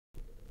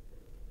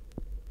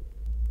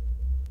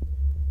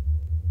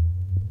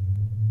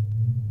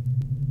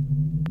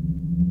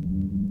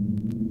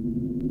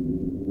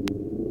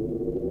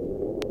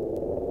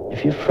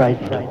if you're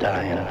frightened of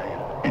dying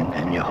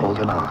and you're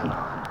holding on,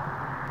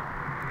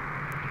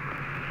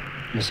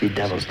 you see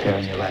devils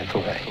tearing your life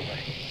away.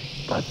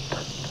 But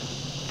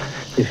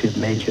if you've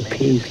made your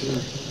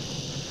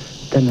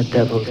peace, then the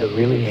devils are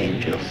really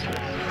angels,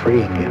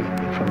 freeing you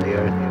from the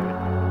earth.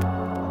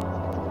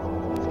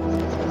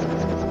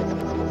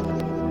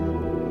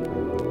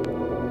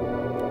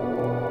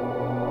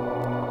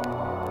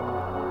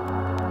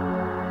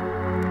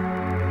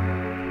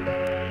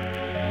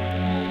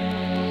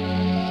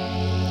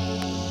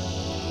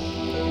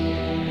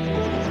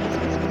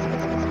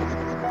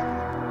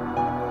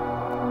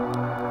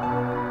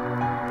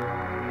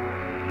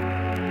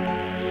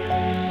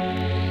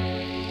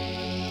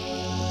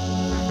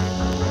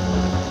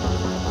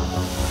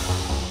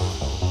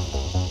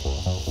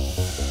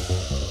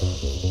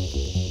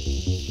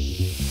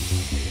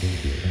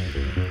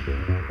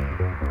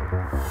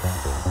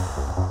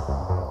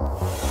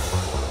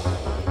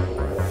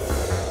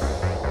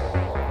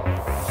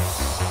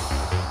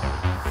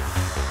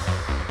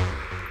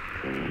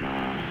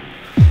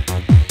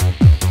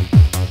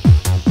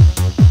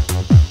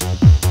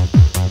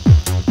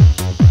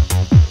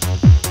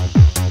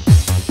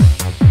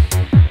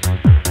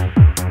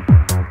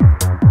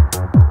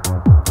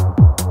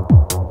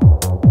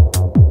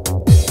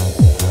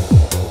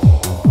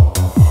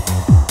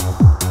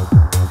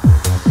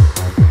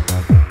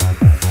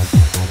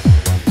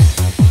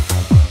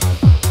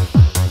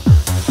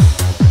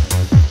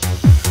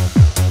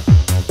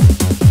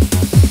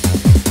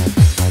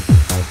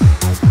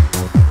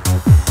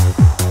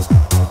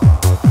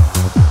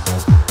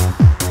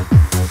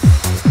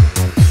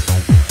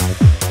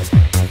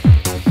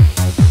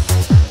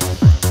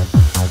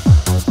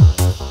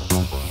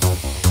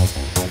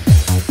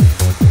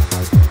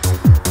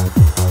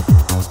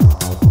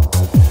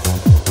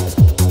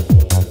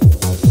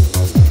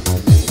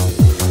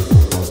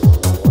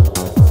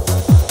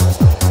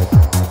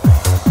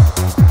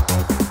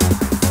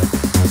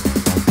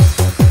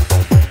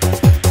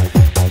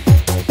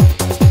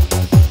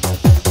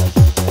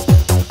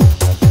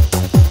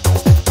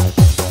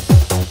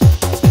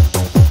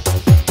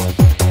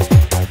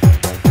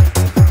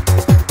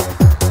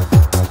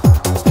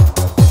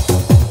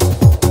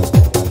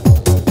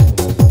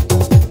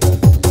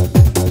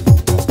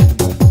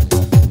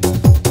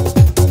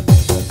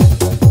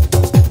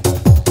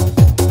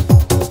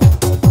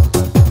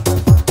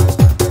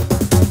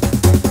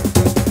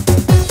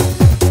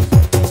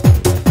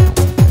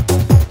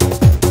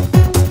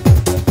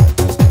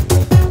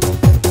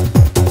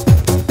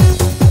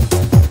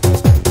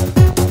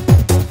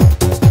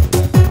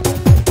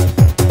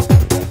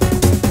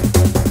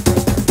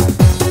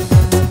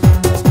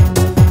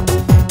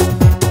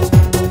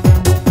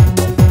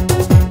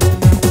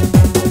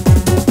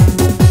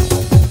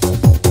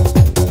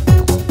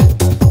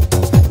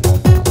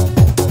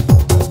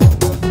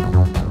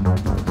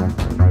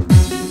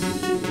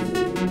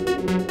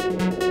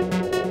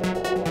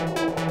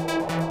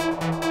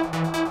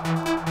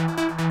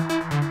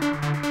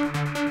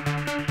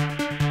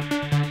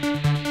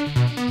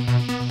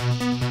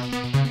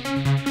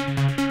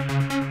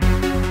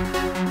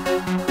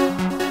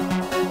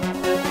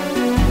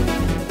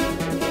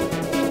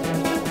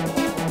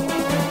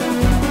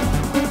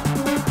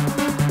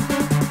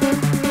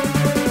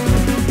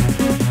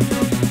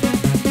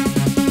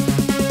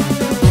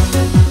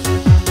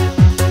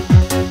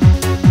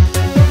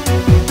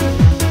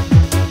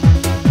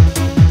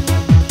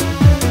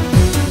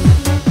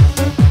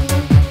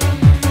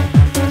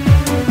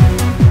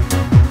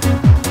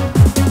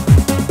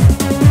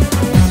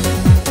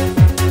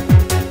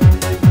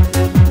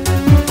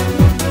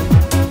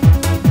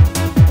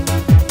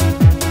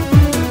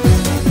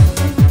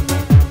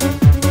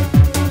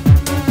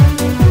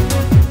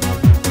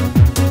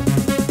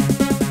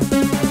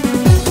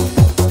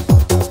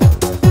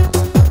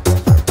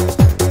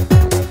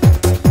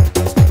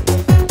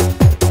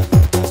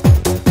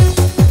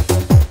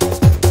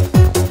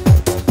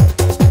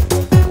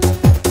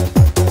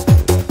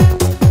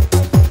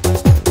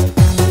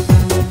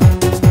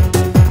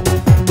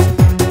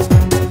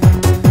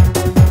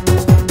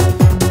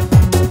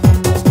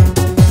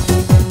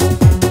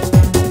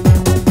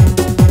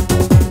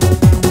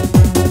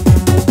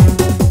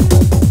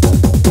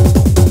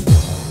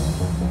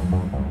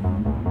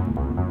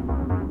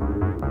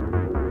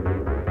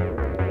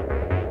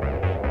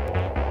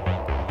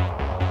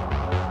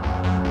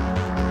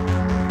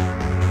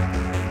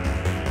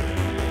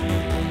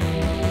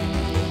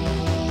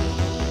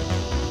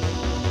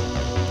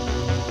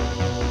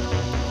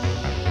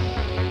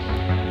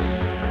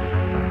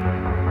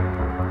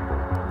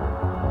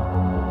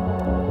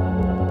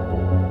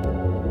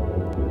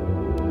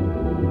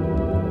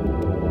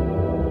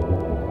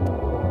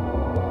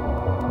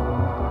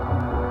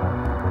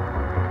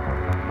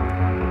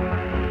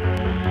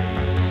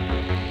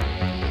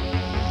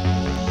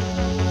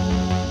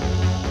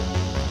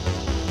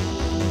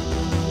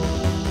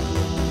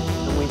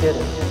 did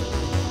it.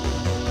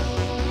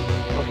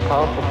 Most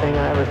powerful thing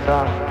I ever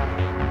saw.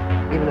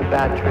 Even a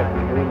bad trip,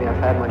 believe me, I've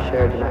had my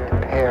share, do not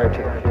compare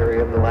to the fury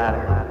of the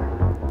ladder.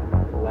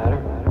 The ladder?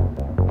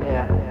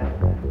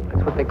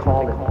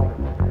 called it.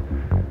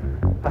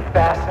 A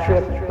fast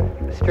trip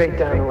straight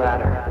down the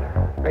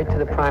ladder, right to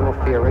the primal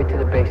fear, right to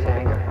the base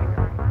anger.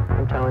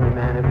 I'm telling you,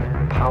 man, it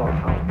was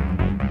powerful.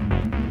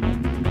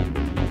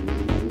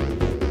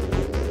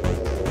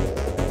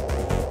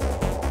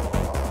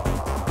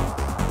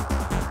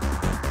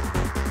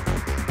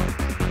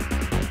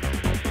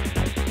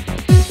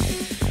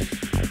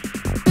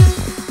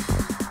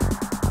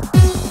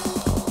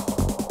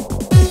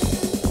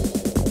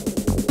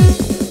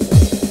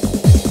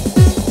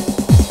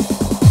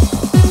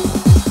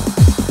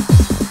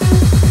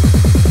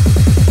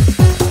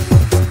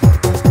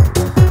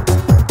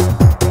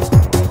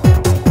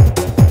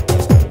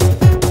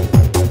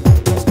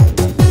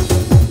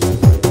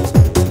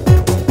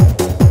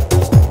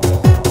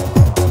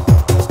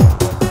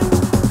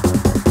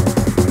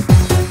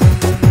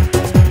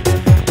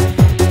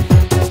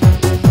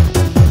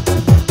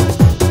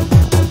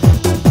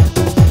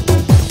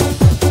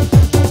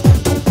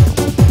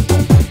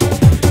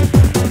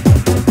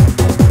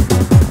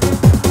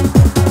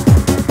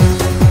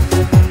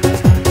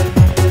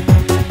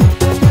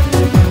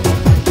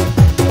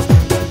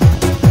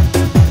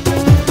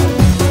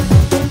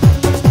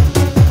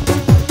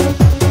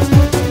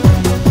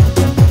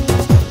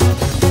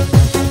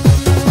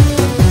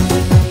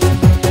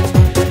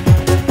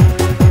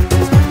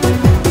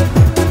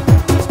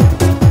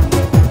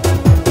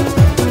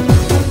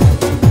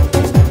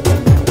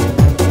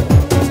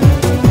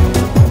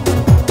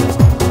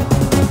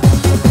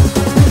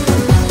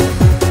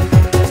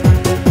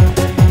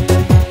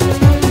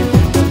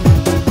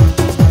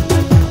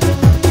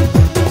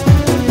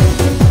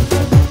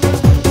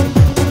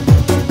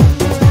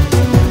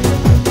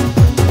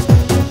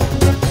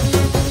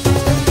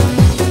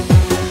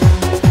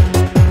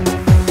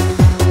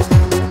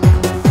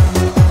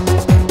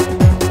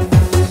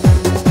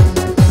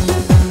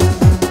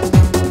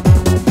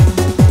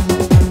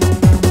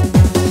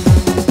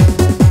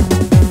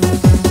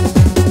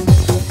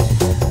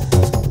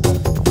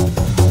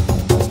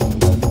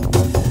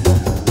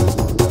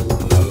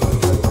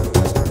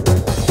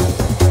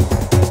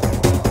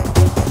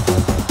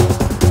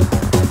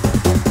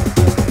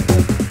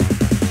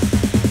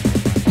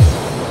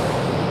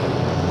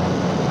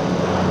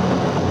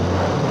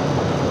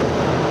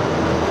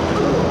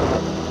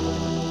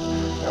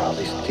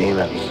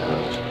 Demons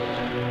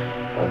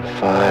on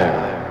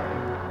fire.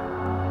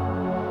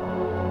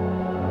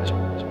 I was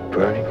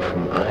burning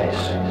from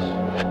ice.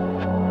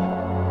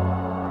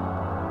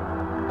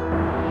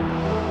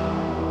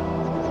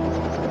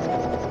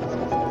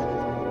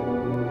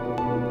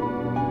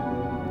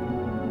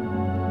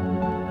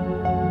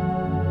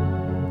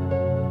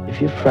 If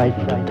you're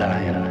frightened of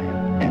dying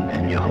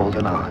and you're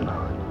holding on,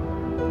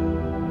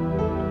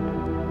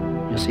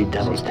 you'll see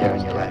devils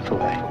tearing your life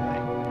away.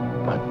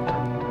 But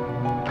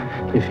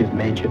if you've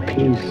made your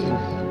peace,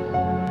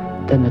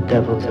 then the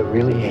devils are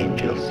really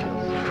angels,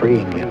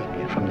 freeing you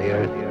from the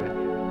earth.